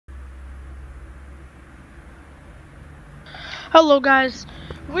Hello guys,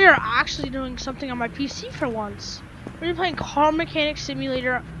 we are actually doing something on my PC for once. We're playing Car Mechanic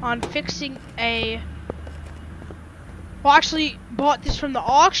Simulator on fixing a... Well, actually bought this from the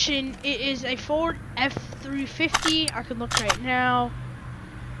auction. It is a Ford F-350. I can look right now.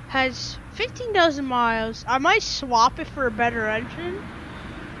 Has 15,000 miles. I might swap it for a better engine.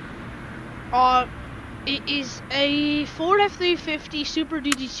 It is a Ford F-350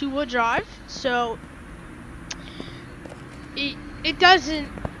 Superduty 2-wheel drive. So it doesn't,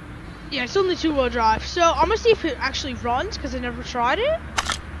 yeah, it's only 2-wheel drive. So I'm gonna see if it actually runs because I never tried it.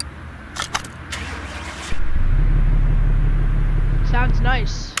 Sounds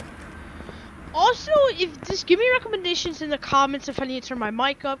nice. Also, just give me recommendations in the comments if I need to turn my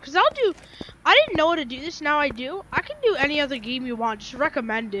mic up, because I didn't know how to do this, now I do. I can do any other game you want, just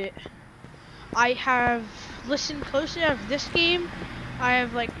recommend it. I have listened closely, I have this game, I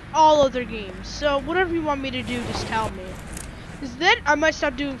have like all other games. So whatever you want me to do, just tell me. Because then I might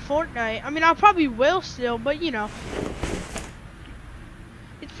stop doing Fortnite. I mean, I probably will still, but you know.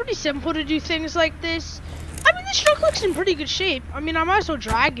 It's pretty simple to do things like this. I mean, this truck looks in pretty good shape. I mean, I might as well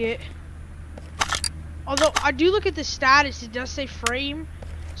drag it. Although, I do look at the status, it does say frame.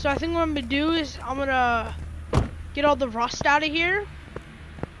 So I think what I'm going to do is, I'm going to get all the rust out of here.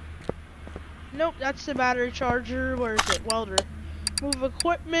 Nope, that's the battery charger. Where is it? Welder. Move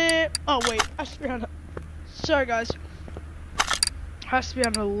equipment. Oh, wait. Has to be on a... Sorry, guys. Has to be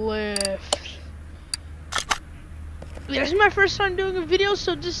on a lift. Yeah, this is my first time doing a video,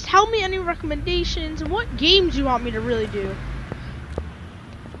 so just tell me any recommendations and what games you want me to really do.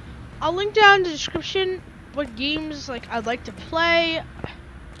 I'll link down in the description what games like I'd like to play.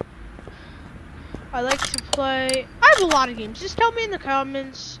 I have a lot of games. Just tell me in the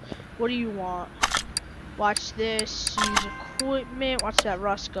comments, what do you want? Watch this, use equipment, watch that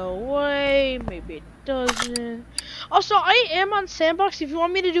rust go away, maybe it doesn't. Also, I am on sandbox. If you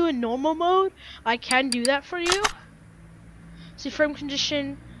want me to do a normal mode, I can do that for you. See, frame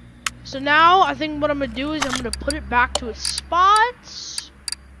condition. So now I think what I'm gonna do is I'm gonna put it back to its spots.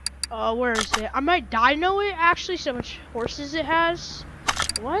 Where is it? I might dyno it actually, so much horses it has.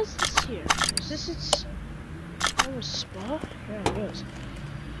 Why is this here? Is this its spot? Yeah, it is.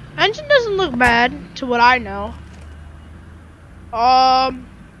 Engine doesn't look bad to what I know.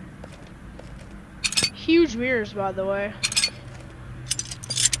 Huge mirrors, by the way.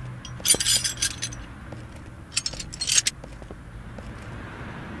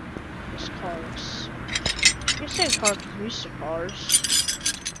 This cars. You're saying cars are used to cars.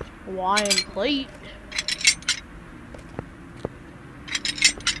 Hawaiian plate.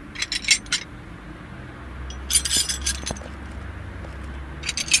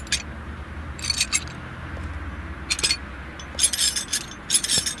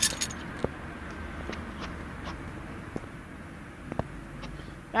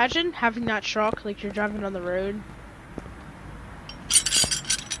 Imagine having that truck like you're driving on the road.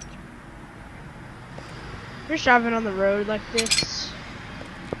 You're just driving on the road like this.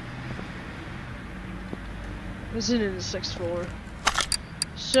 This is in the 6th floor.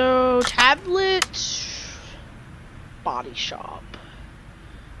 So, tablet, body shop.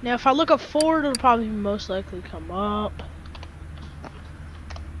 Now, if I look up Ford, it'll probably most likely come up.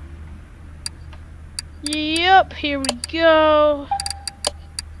 Yep, here we go.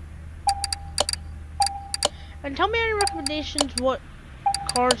 And tell me any recommendations, what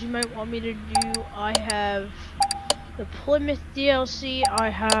cars you might want me to do. I have the Plymouth DLC, I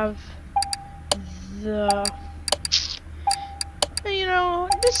have the... You know,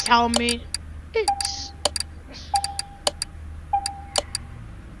 just tell me. It's...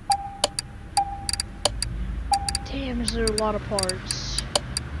 Damn, is there a lot of parts.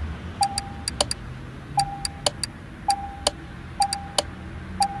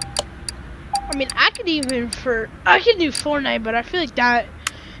 I mean, I could do Fortnite, but I feel like that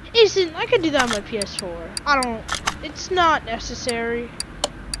isn't, I could do that on my PS4. It's not necessary.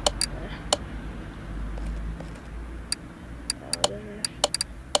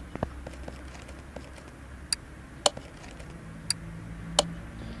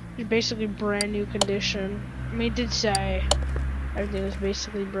 It's basically brand new condition. I mean, it did say everything was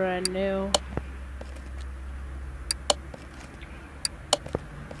basically brand new.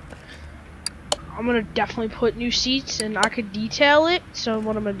 I'm gonna definitely put new seats, and I could detail it. So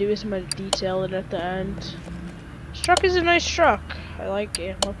what I'm gonna do is I'm gonna detail it at the end. This truck is a nice truck. I like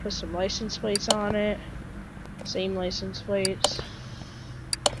it. I'm gonna put some license plates on it. Same license plates.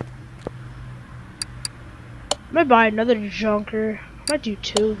 I might buy another junker. I might do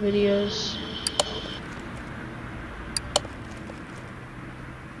 2 videos.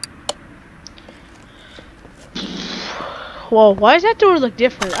 Whoa, why does that door look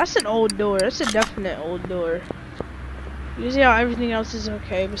different? That's an old door. That's a definite old door. You see how everything else is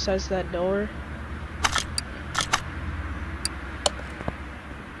okay besides that door?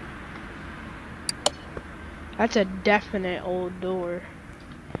 That's a definite old door.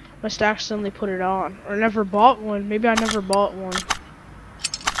 Must accidentally put it on. Or never bought one. Maybe I never bought one.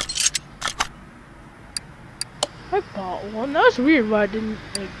 I bought one. That was weird why it didn't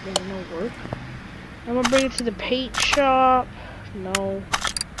work. I'm gonna bring it to the paint shop. No.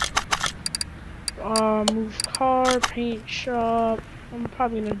 Move car, paint shop. I'm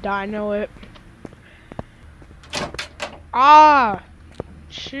probably gonna dyno it. Ah!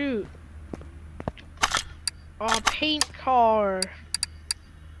 Shoot. Paint car.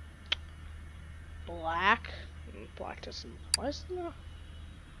 Black. Black doesn't. Why is it not?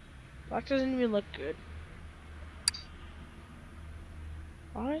 Black doesn't even look good.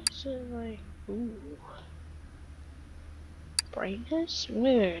 Why is it like? Ooh. Brightness? I'm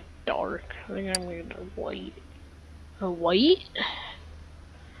gonna go dark. I think I'm gonna go white. A white?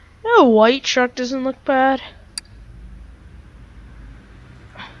 No, a white truck doesn't look bad.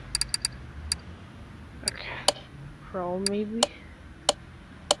 Okay. Chrome maybe?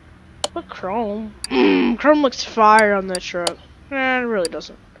 What chrome? Chrome looks fire on that truck. Nah, it really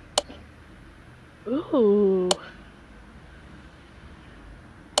doesn't. Ooh.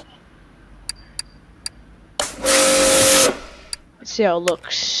 Let's see how it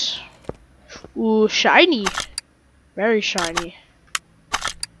looks. Ooh, shiny. Very shiny.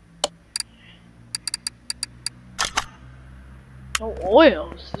 No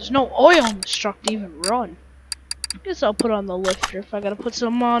oil. There's no oil in this truck to even run. Guess I'll put on the lifter if I gotta put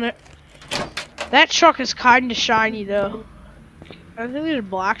some on it. That truck is kinda shiny though. I think there's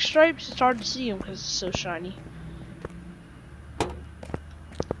black stripes. It's hard to see them because it's so shiny.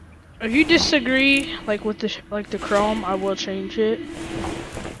 If you disagree, like with the chrome, I will change it.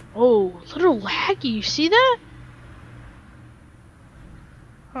 Oh, a little laggy. You see that?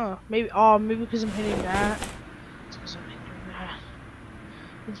 Huh? Maybe. Oh, maybe because I'm hitting that. It's 'cause I'm hitting that.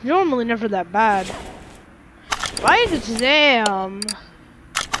 It's normally never that bad. Why is it damn?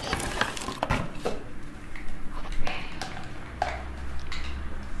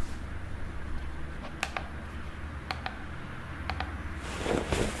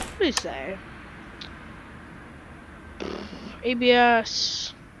 What do you say?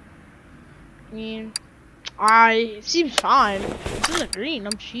 ABS. I mean, it seems fine. It's in the green.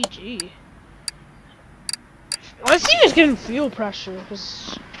 I'm GG. Let's see who's getting fuel pressure,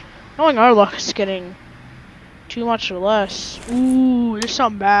 because knowing our luck is getting too much or less. Ooh, there's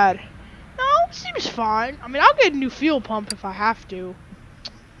something bad. No, it seems fine. I mean, I'll get a new fuel pump if I have to.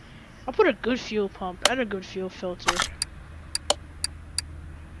 I'll put a good fuel pump and a good fuel filter.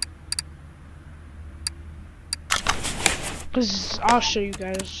 Because I'll show you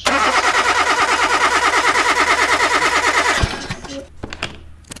guys.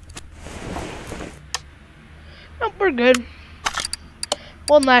 Nope, we're good.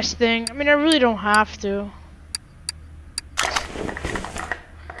 One last thing. I mean, I really don't have to.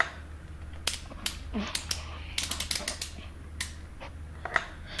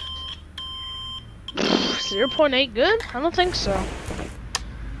 0.8 good? I don't think so.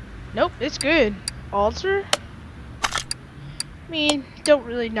 Nope, it's good. Alter? I mean, don't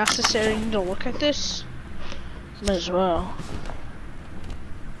really necessarily need to look at this. Might as well.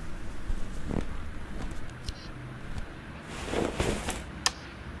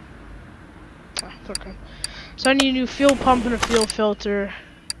 Okay. So I need a new fuel pump and a fuel filter.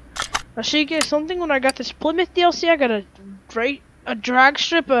 I should get something when I got this Plymouth DLC. I got a drag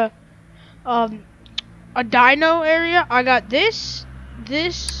strip, a dyno area. I got this.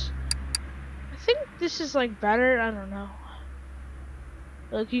 I think this is like better. I don't know.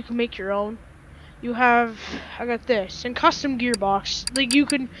 Like you can make your own. I got this and custom gearbox. Like you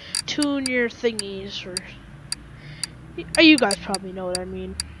can tune your thingies or. You guys probably know what I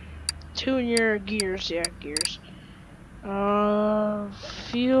mean. Tune your gears, yeah, gears.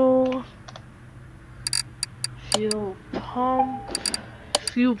 Fuel pump.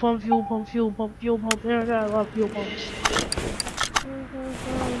 Yeah, I love fuel pumps.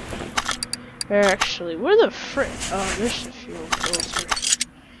 Actually, where the frick? Oh, there's the fuel filter.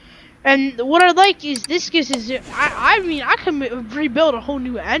 And what I like is this gives us. I mean, I can rebuild a whole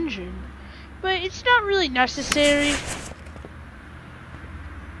new engine, but it's not really necessary.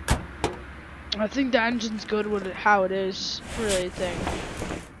 I think the engine's good with it how it is. I really think.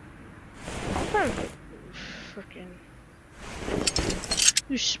 Freaking.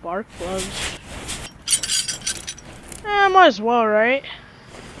 Use spark plugs. Might as well, right?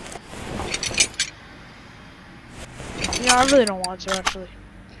 No, I really don't want to actually.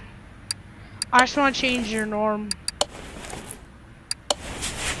 I just want to change your norm.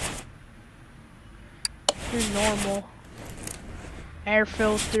 Your normal. Air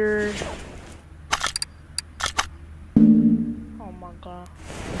filter. Oh my god.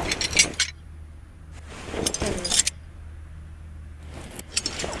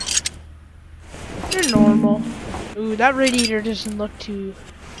 You're normal. Ooh, that radiator doesn't look too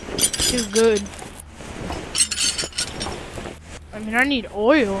good. I mean, I need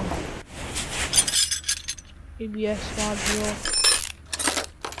oil. ABS module.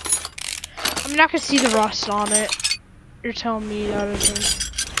 I mean, I can see the rust on it. You're telling me that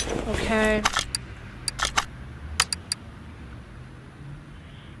isn't okay.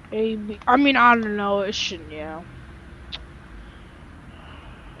 I mean, I don't know. It shouldn't, yeah.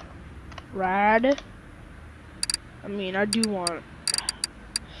 Rad. I mean, I do want.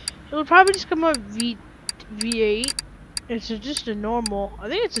 It would probably just come up V8. It's just a normal. I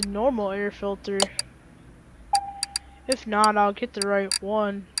think it's a normal air filter. If not, I'll get the right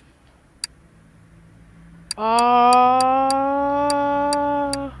one. I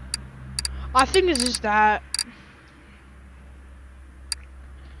think it's just that.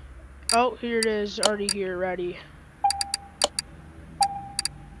 Oh, here it is. Already here, ready.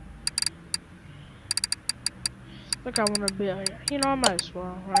 Look, I want to be like, you know, I might as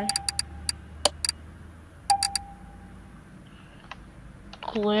well, right?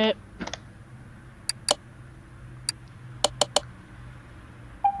 Clip.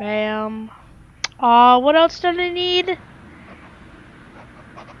 Bam. What else do I need?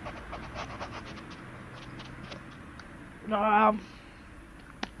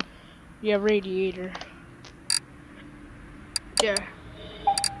 Yeah, radiator. Yeah.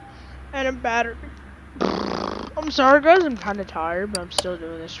 And a battery. I'm sorry guys, I'm kind of tired, but I'm still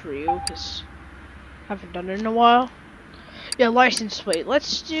doing this for you, because I haven't done it in a while. Yeah, license plate.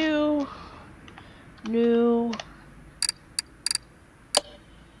 Let's do new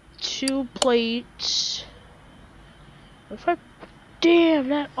 2 plates. If I, damn,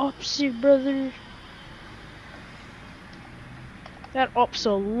 that ups it, brother. That ups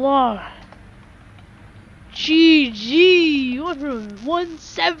a lot. GG, went from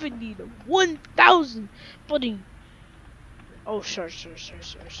 170 to 1,000. Buddy. Oh, sorry.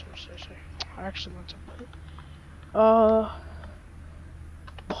 I actually want to put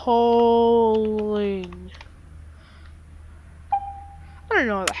polling. I don't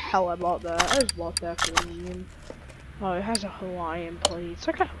know how the hell I bought that. I just bought that for the game. Oh, it has a Hawaiian plate. It's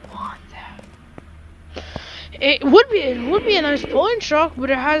like I want that. It would be a nice pulling truck,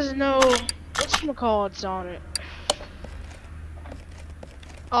 but it has no whatchamacallits on it.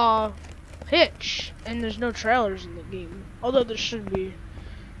 Hitch, and there's no trailers in the game. Although there should be,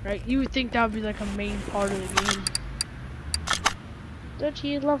 right? You would think that would be like a main part of the game. Don't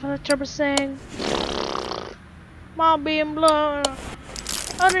you love how Trevor sang? Mom being blown.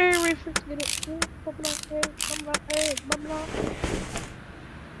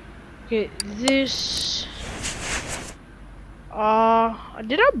 Okay, this.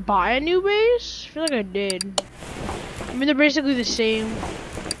 Did I buy a new base? I feel like I did. I mean, they're basically the same.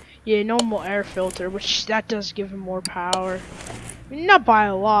 Yeah, normal air filter, which that does give him more power. I mean, not by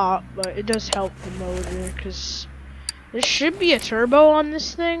a lot, but it does help the motor, because there should be a turbo on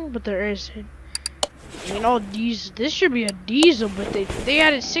this thing, but there isn't. I mean, all diesel. This should be a diesel, but they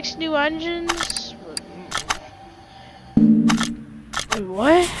added 6 new engines. Wait,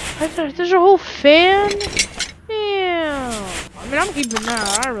 what? There's a whole fan? Damn. I mean, I'm keeping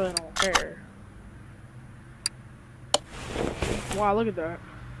that. I really don't care. Wow, look at that.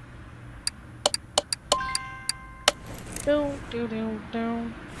 Yeah,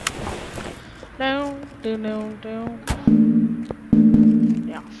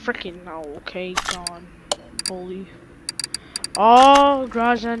 freaking no. Okay, gone. Holy. Oh,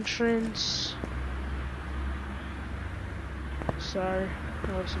 garage entrance. Sorry,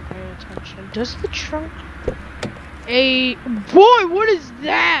 I wasn't paying attention. Does the trunk? Boy, what is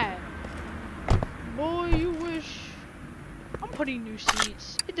that? Boy, you wish. I'm putting new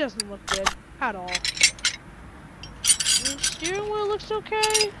seats. It doesn't look good at all. The steering wheel looks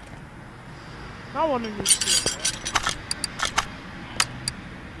okay. I want a new steering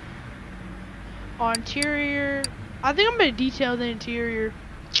wheel. Interior. I think I'm gonna detail the interior.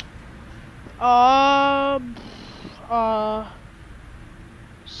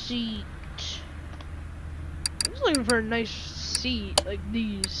 Seat. I'm just looking for a nice seat like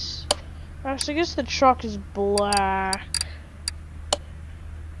these. Actually, I guess the truck is black.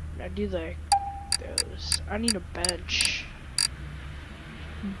 I do like those. I need a bench.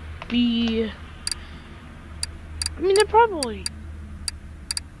 B. I mean, they're probably...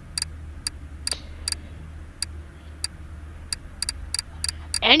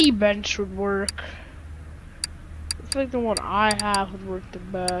 Any bench would work. I feel like the one I have would work the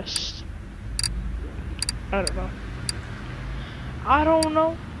best. I don't know. I don't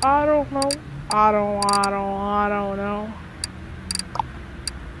know. I don't know. I don't know.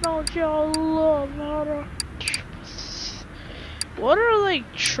 Don't y'all love how to... What are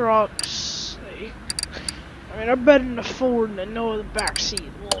like trucks? Like, I mean, I bet in the Ford and I know the back seat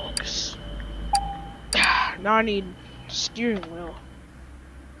looks. Now I need steering wheel.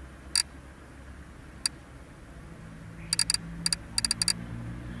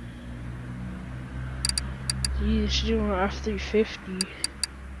 Geez, should do an F-350.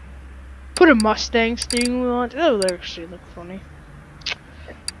 Put a Mustang steering wheel on. That would actually look funny.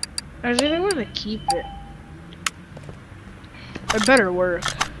 Actually, I'm gonna keep it. It better work.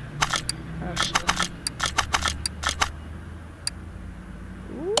 Actually.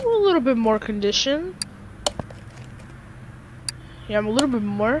 Ooh, a little bit more condition. Yeah, I'm a little bit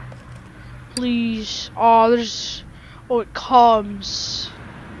more. Please. Oh, there's... Oh, it comes.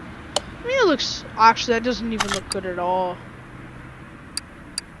 I mean, it looks... Actually, that doesn't even look good at all.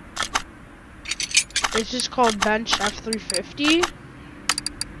 It's just called Bench F-350.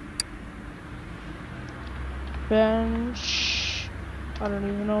 Bench. I don't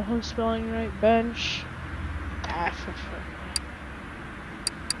even know if I'm spelling right. Bench.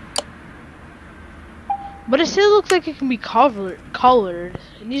 But it still looks like it can be colored.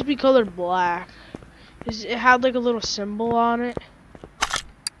 It needs to be colored black. It had like a little symbol on it.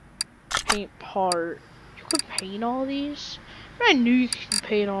 Paint part. You could paint all these? I knew you could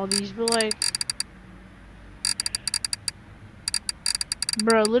paint all these, but like...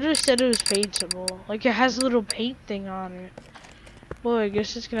 Bro, it literally said it was paintable. Like, it has a little paint thing on it. Well, I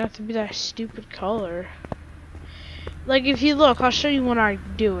guess it's gonna have to be that stupid color. Like, if you look, I'll show you when I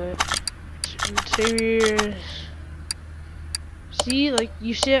do it. Interiors. See, like,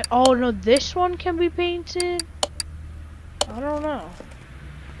 you see it? Oh, no, this one can be painted? I don't know.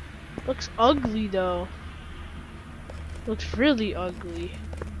 Looks ugly, though. Looks really ugly.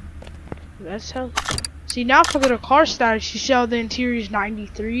 That's how... See, now if I go to car status, you see how the interior is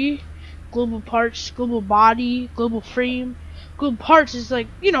 93. Global parts, global body, global frame. Global parts is like,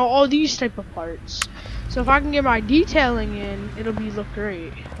 you know, all these type of parts. So if I can get my detailing in, it'll look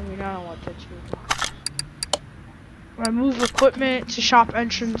great. I mean, I don't want that to move. I move equipment to shop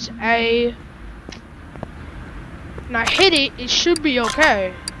entrance A. And I hit it, it should be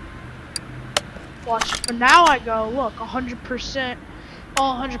okay. Watch, but now I go, look, 100%.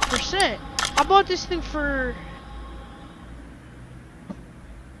 Oh, 100%. I bought this thing for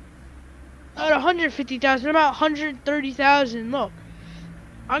about 150,000, about 130,000. Look,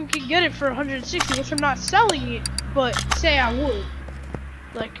 I can get it for 160, which I'm not selling it, but say I would.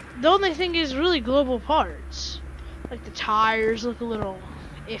 Like, the only thing is really global parts. Like the tires look a little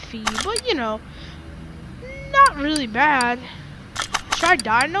iffy, but you know, not really bad. Should I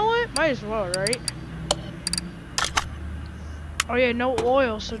dyno it? Might as well, right? Oh yeah, no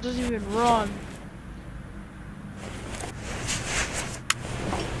oil, so it doesn't even run.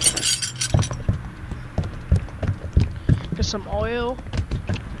 Get some oil.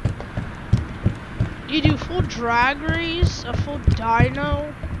 You do full drag race, a full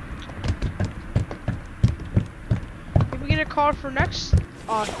dyno. Maybe get a car for next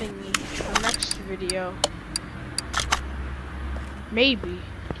thingy, for next video. Maybe.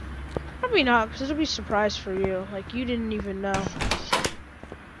 Probably not, because it'll be a surprise for you. Like, you didn't even know.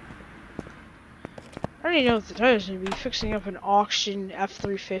 I already know what the tires are going to be. Fixing up an auction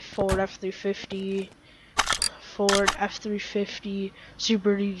F-350, Ford F-350, Ford F-350,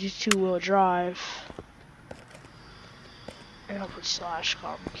 Superduty 2-wheel drive. And I'll put slash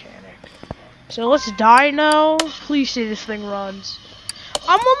car mechanic. So let's dyno. Please say this thing runs.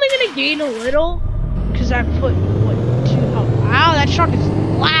 I'm only going to gain a little, because I put, what, 2, oh, wow, that truck is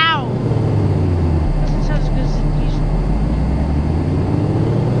loud. Sounds good as it used to.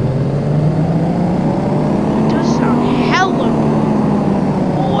 It does sound hella good.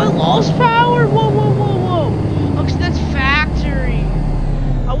 Oh, I lost power? Whoa, whoa, whoa, whoa. Oh, 'cause that's factory.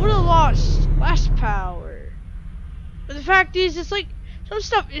 I would have lost less power. But the fact is, it's like, some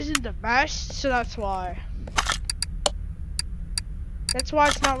stuff isn't the best, so that's why. That's why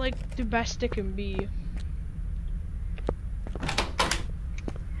it's not like the best it can be.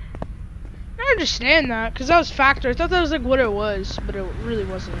 I understand that, because that was factory. I thought that was like what it was, but it really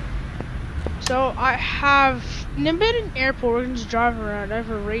wasn't. So I have an abandoned airport. We're gonna just drive around. I have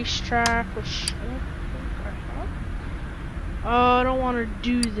a racetrack, which I don't want to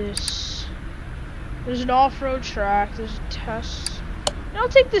do this. There's an off-road track. There's a test. I'll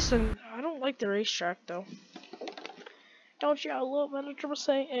take this one. I don't like the racetrack though. Don't you? I love that. I'm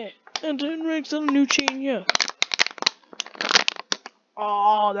saying it. And 10 ranks on a new chain, yeah.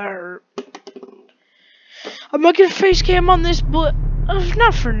 Oh, that hurt. I'm gonna get a face cam on this, but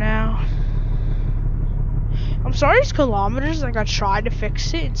not for now. I'm sorry it's kilometers. Like I tried to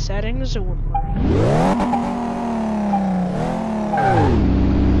fix it in settings, it wouldn't work.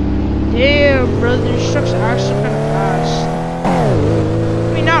 Damn, brother, this truck's actually kind of fast.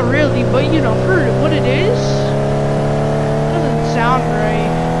 I mean, not really, but you know, for what it is, it doesn't sound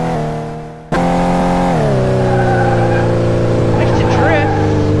right. Likes to drift.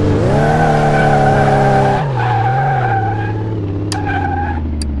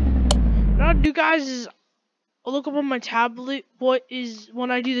 What I'll do, guys, is I'll look up on my tablet what is, when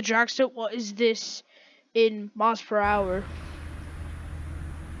I do the drag strip, what is this in miles per hour.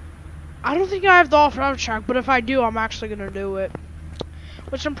 I don't think I have the off-road track, but if I do, I'm actually gonna do it.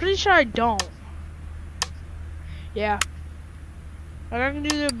 Which I'm pretty sure I don't. Yeah. Like I can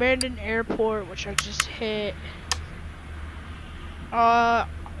do the abandoned airport, which I just hit. The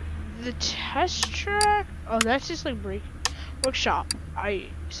test track? Oh, that's just like break workshop. I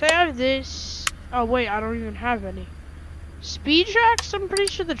say I have this. Oh wait, I don't even have any. Speed tracks? I'm pretty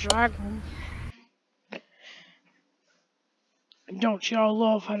sure the drag one. Don't y'all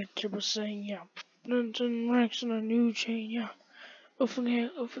love how the tip was saying, yeah. 10 racks on a new chain, yeah. Oh forget,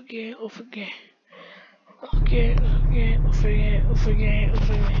 oh forget, oh forget. Oh forget, oh forget, oh forget, oh forget, oh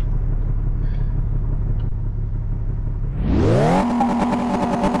forget.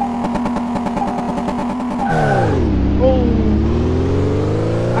 Oh.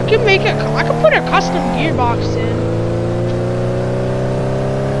 I can make it, I can put a custom gearbox in.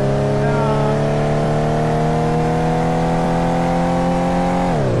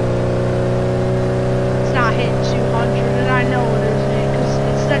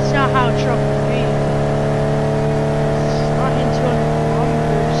 That's not how a truck would be. It's not hitting 200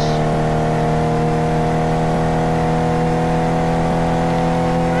 kilometers.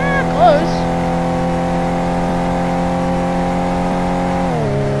 Close.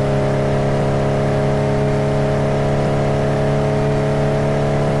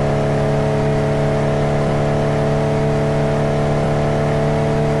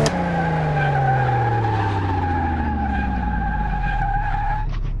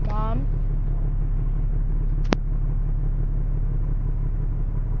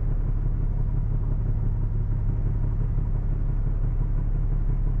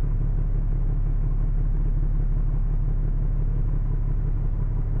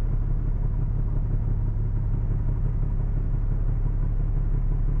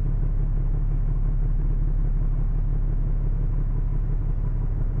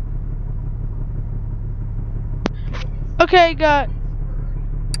 Okay, got.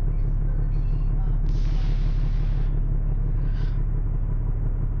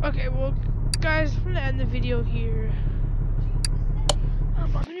 Okay, well, guys, I'm gonna end the video here.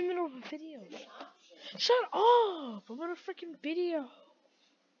 I'm in the middle of a video. Shut up! I'm on a freaking video.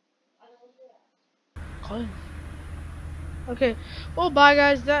 Okay, well, bye,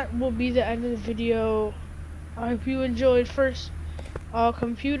 guys. That will be the end of the video. I hope you enjoyed first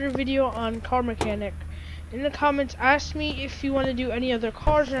computer video on car mechanic. In the comments, ask me if you want to do any other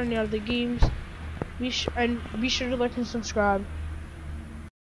cars or any other games. Be sure to like and subscribe.